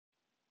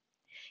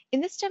In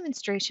this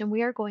demonstration,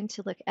 we are going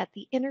to look at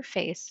the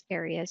interface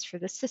areas for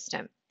the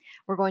system.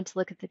 We're going to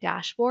look at the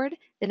dashboard,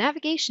 the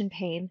navigation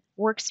pane,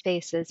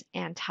 workspaces,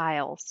 and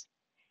tiles.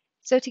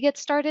 So to get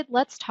started,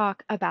 let's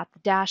talk about the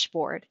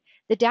dashboard.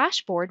 The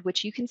dashboard,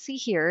 which you can see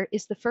here,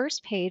 is the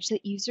first page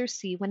that users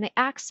see when they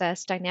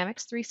access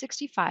Dynamics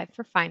 365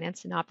 for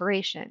finance and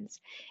operations.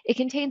 It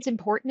contains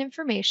important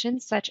information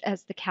such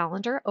as the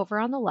calendar over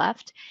on the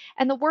left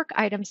and the work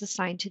items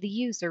assigned to the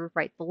user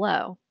right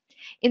below.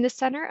 In the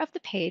center of the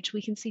page,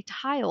 we can see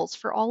tiles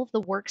for all of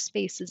the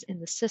workspaces in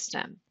the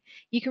system.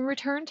 You can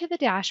return to the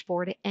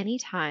dashboard at any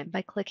time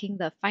by clicking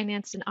the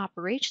Finance and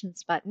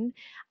Operations button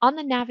on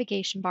the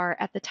navigation bar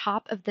at the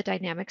top of the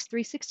Dynamics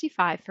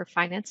 365 for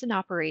Finance and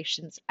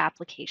Operations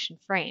application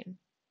frame.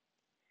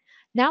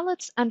 Now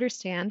let's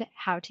understand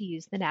how to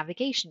use the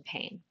navigation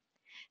pane.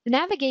 The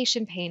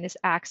navigation pane is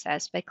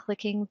accessed by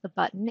clicking the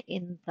button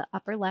in the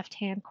upper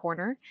left-hand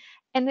corner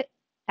and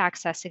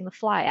accessing the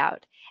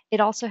flyout. It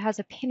also has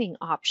a pinning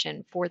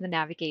option for the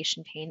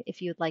navigation pane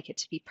if you'd like it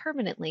to be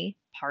permanently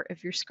part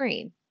of your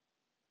screen.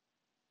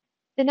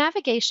 The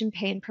navigation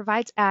pane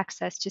provides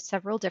access to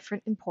several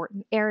different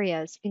important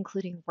areas,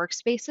 including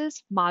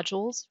workspaces,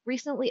 modules,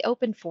 recently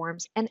opened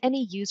forms, and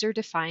any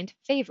user-defined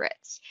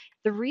favorites.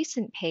 The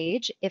recent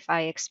page, if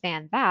I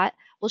expand that,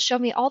 will show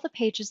me all the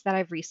pages that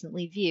I've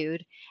recently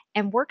viewed,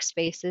 and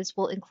workspaces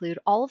will include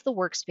all of the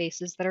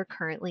workspaces that are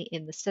currently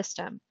in the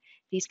system.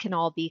 These can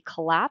all be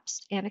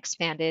collapsed and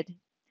expanded.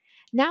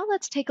 Now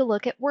let's take a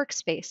look at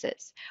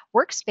workspaces.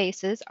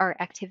 Workspaces are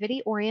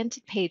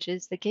activity-oriented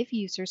pages that give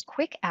users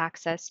quick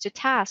access to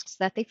tasks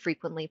that they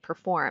frequently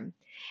perform.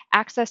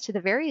 Access to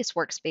the various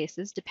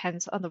workspaces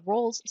depends on the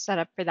roles set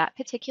up for that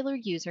particular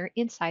user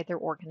inside their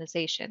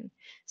organization.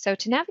 So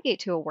to navigate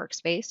to a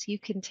workspace, you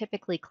can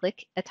typically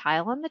click a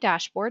tile on the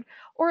dashboard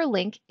or a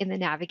link in the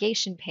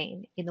navigation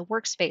pane in the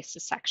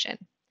Workspaces section.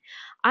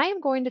 I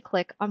am going to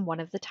click on one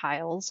of the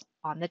tiles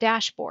on the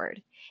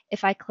dashboard.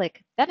 If I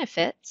click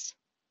Benefits,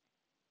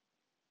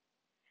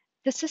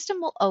 the system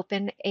will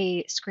open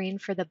a screen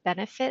for the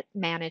Benefit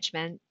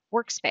Management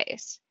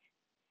workspace.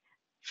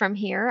 From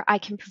here, I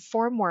can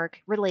perform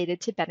work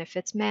related to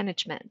benefits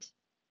management.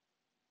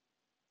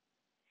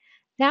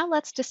 Now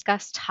let's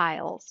discuss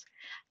tiles.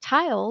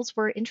 Tiles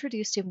were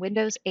introduced in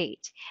Windows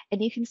 8,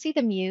 and you can see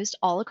them used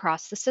all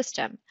across the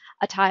system.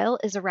 A tile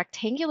is a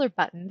rectangular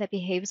button that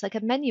behaves like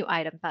a menu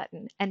item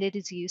button, and it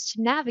is used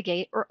to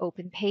navigate or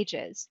open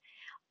pages.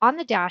 On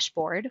the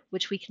dashboard,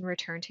 which we can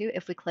return to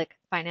if we click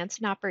Finance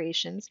and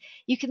Operations,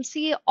 you can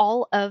see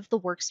all of the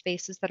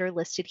workspaces that are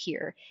listed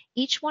here.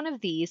 Each one of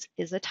these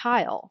is a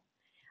tile.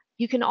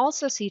 You can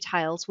also see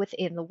tiles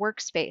within the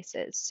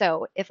workspaces.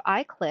 So if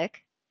I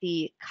click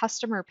the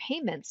Customer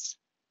Payments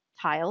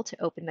tile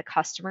to open the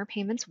Customer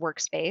Payments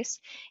workspace,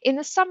 in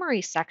the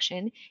Summary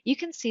section, you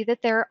can see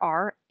that there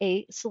are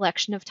a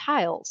selection of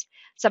tiles.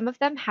 Some of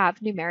them have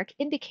numeric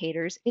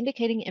indicators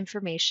indicating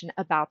information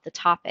about the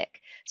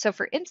topic. So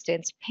for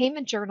instance,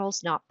 Payment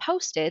Journals Not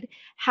Posted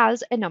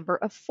has a number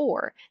of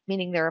 4,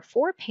 meaning there are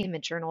 4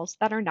 payment journals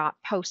that are not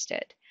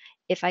posted.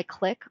 If I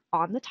click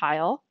on the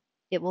tile,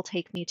 it will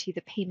take me to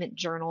the payment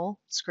journal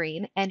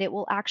screen, and it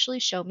will actually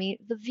show me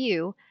the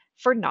view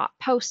for not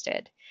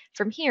posted.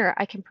 From here,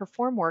 I can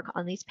perform work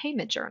on these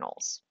payment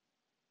journals.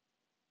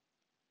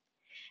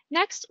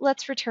 Next,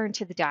 let's return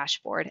to the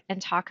dashboard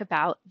and talk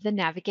about the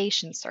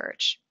navigation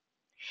search.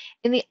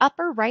 In the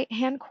upper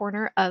right-hand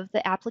corner of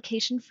the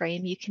application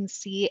frame, you can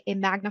see a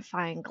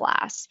magnifying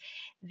glass.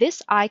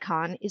 This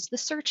icon is the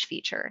search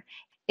feature.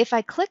 If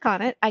I click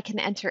on it, I can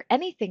enter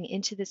anything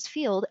into this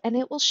field and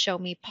it will show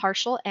me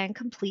partial and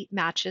complete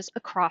matches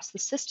across the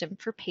system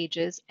for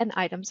pages and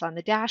items on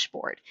the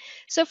dashboard.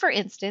 So for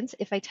instance,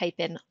 if I type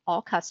in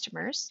all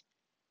customers,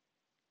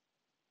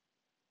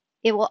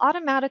 it will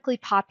automatically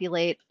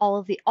populate all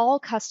of the all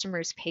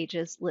customers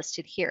pages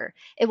listed here.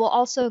 It will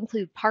also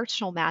include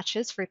partial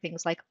matches for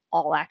things like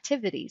all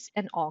activities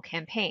and all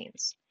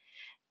campaigns.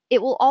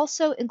 It will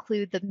also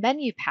include the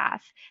menu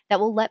path that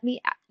will let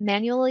me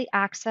manually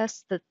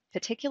access the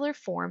particular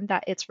form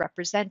that it's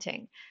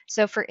representing.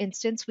 So for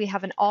instance, we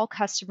have an all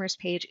customers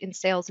page in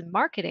sales and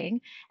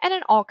marketing and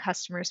an all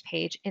customers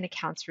page in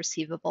accounts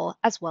receivable,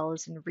 as well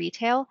as in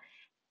retail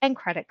and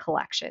credit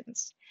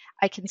collections.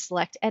 I can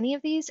select any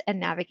of these and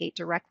navigate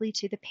directly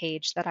to the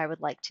page that I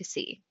would like to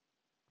see.